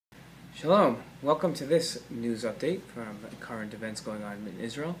Shalom. Welcome to this news update from current events going on in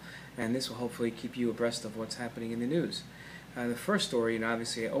Israel, and this will hopefully keep you abreast of what's happening in the news. The first story, and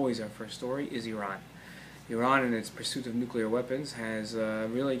obviously always our first story, is Iran. Iran, in its pursuit of nuclear weapons, has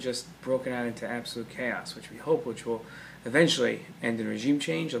really just broken out into absolute chaos, which will eventually end in regime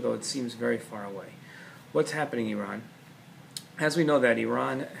change, although it seems very far away. What's happening in Iran? As we know that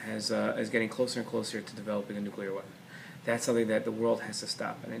Iran is getting closer and closer to developing a nuclear weapon. That's something that the world has to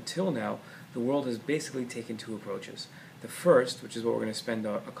stop. And until now, the world has basically taken two approaches. The first, which is what we're going to spend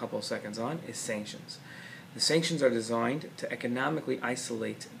a couple of seconds on, is sanctions. The sanctions are designed to economically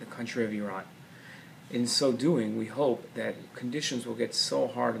isolate the country of Iran. In so doing, we hope that conditions will get so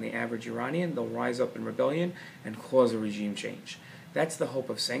hard on the average Iranian, they'll rise up in rebellion and cause a regime change. That's the hope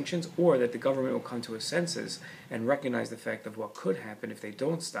of sanctions, or that the government will come to its senses and recognize the fact of what could happen if they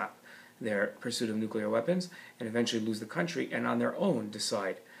don't stop their pursuit of nuclear weapons and eventually lose the country and on their own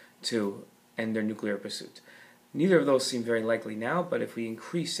decide to end their nuclear pursuit. Neither of those seem very likely now, but if we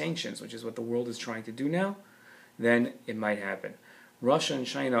increase sanctions, which is what the world is trying to do now, then it might happen. Russia and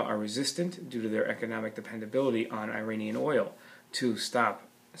China are resistant due to their economic dependability on Iranian oil to stop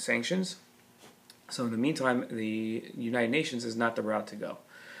sanctions. So in the meantime, the United Nations is not the route to go.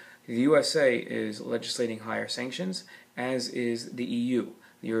 The USA is legislating higher sanctions, as is the EU,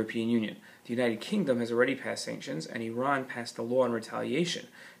 the European Union. The United Kingdom has already passed sanctions, and Iran passed a law in retaliation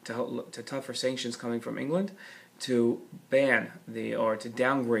to tougher sanctions coming from England to ban or to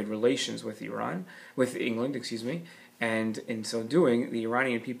downgrade relations with England, and in so doing, the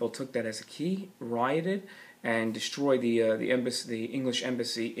Iranian people took that as a key, rioted, and destroyed the English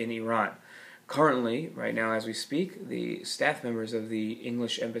embassy in Iran. Currently, right now as we speak, the staff members of the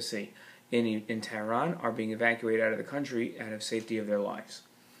English embassy in Tehran are being evacuated out of the country out of safety of their lives.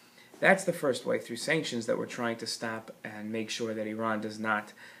 That's the first way, through sanctions, that we're trying to stop and make sure that Iran does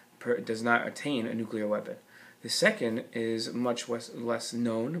not attain a nuclear weapon. The second is much less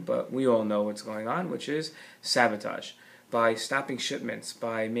known, but we all know what's going on, which is sabotage. By stopping shipments,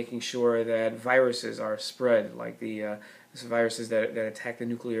 by making sure that viruses are spread, like the viruses that attack the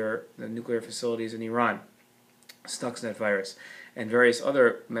nuclear facilities in Iran, Stuxnet virus, and various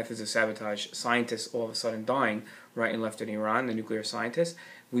other methods of sabotage, scientists all of a sudden dying right and left in Iran, the nuclear scientists.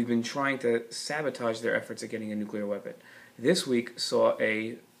 We've been trying to sabotage their efforts at getting a nuclear weapon. This week saw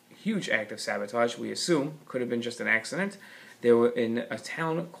a huge act of sabotage, we assume, could have been just an accident. They were in a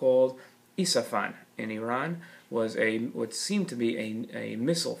town called Isfahan in Iran, was what seemed to be a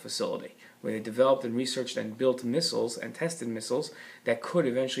missile facility, where they developed and researched and built missiles and tested missiles that could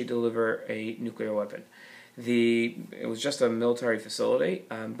eventually deliver a nuclear weapon. It was just a military facility,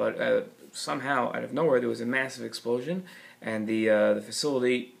 but somehow, out of nowhere, there was a massive explosion, and the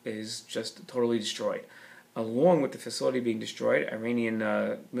facility is just totally destroyed. Along with the facility being destroyed, Iranian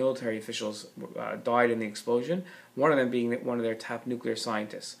military officials died in the explosion, one of them being one of their top nuclear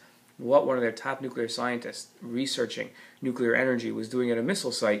scientists. What one of their top nuclear scientists researching nuclear energy was doing at a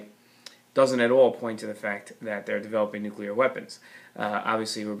missile site doesn't at all point to the fact that they're developing nuclear weapons.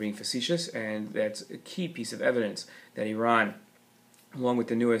 Obviously, we're being facetious, and that's a key piece of evidence that Iran, along with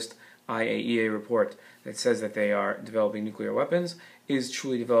the newest IAEA report that says that they are developing nuclear weapons, is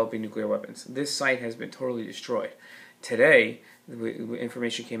truly developing nuclear weapons. This site has been totally destroyed. Today, the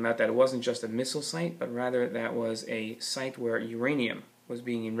information came out that it wasn't just a missile site, but rather that was a site where uranium was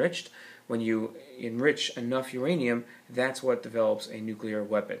being enriched. When you enrich enough uranium, that's what develops a nuclear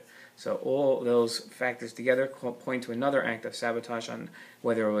weapon. So all those factors together point to another act of sabotage, on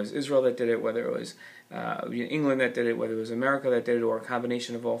whether it was Israel that did it, whether it was England that did it, whether it was America that did it, or a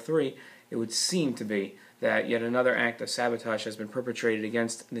combination of all three. It would seem to be that yet another act of sabotage has been perpetrated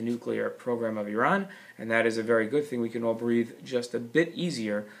against the nuclear program of Iran, and that is a very good thing. We can all breathe just a bit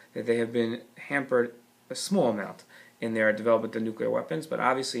easier that they have been hampered a small amount in their development of nuclear weapons, but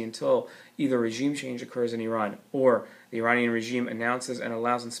obviously until either regime change occurs in Iran or the Iranian regime announces and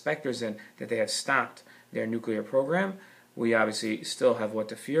allows inspectors in that they have stopped their nuclear program, we obviously still have what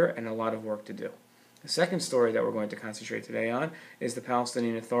to fear and a lot of work to do. The second story that we're going to concentrate today on is the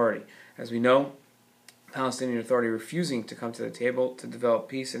Palestinian Authority. As we know, the Palestinian Authority refusing to come to the table to develop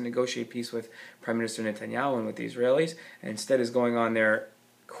peace and negotiate peace with Prime Minister Netanyahu and with the Israelis, and instead is going on their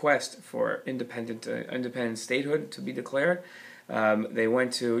quest for independent statehood to be declared. They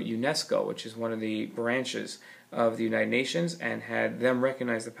went to UNESCO, which is one of the branches of the United Nations, and had them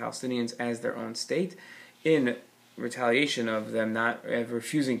recognize the Palestinians as their own state in retaliation of them not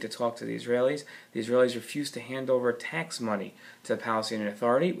refusing to talk to the Israelis. The Israelis refused to hand over tax money to the Palestinian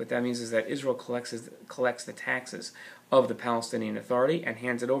Authority. What that means is that Israel collects the taxes of the Palestinian Authority and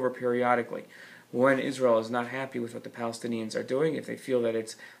hands it over periodically. When Israel is not happy with what the Palestinians are doing, if they feel that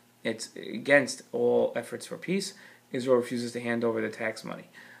it's It's against all efforts for peace. Israel refuses to hand over the tax money.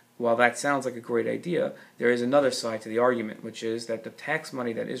 While that sounds like a great idea, there is another side to the argument, which is that the tax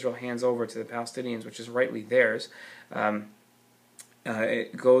money that Israel hands over to the Palestinians, which is rightly theirs,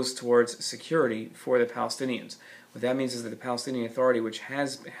 it goes towards security for the Palestinians. What that means is that the Palestinian Authority, which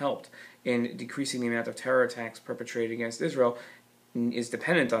has helped in decreasing the amount of terror attacks perpetrated against Israel, is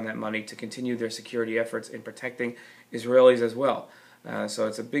dependent on that money to continue their security efforts in protecting Israelis as well. So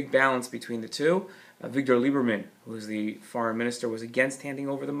it's a big balance between the two. Victor Lieberman, who is the foreign minister, was against handing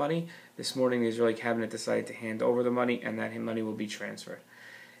over the money. This morning, the Israeli cabinet decided to hand over the money, and that money will be transferred.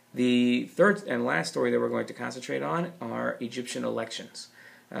 The third and last story that we're going to concentrate on are Egyptian elections.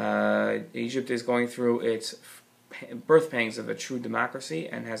 Egypt is going through its birth pangs of a true democracy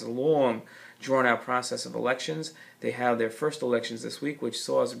and has a long, drawn-out process of elections. They had their first elections this week, which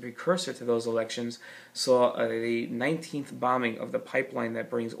saw as a precursor to those elections, saw the 19th bombing of the pipeline that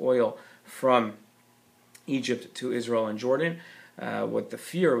brings oil from Egypt to Israel and Jordan. What the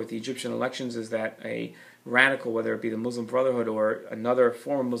fear with the Egyptian elections is that a radical, whether it be the Muslim Brotherhood or another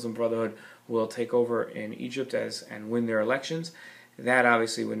form of Muslim Brotherhood, will take over in Egypt and win their elections. That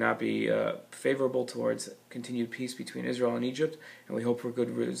obviously would not be favorable towards continued peace between Israel and Egypt, and we hope for good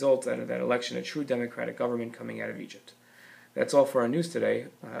results out of that election, a true democratic government coming out of Egypt. That's all for our news today.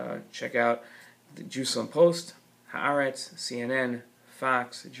 Check out the Jerusalem Post, Haaretz, CNN,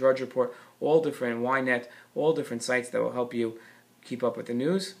 Fox, Drudge Report, all different, Ynet, all different sites that will help you keep up with the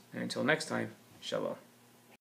news. And until next time, Shalom.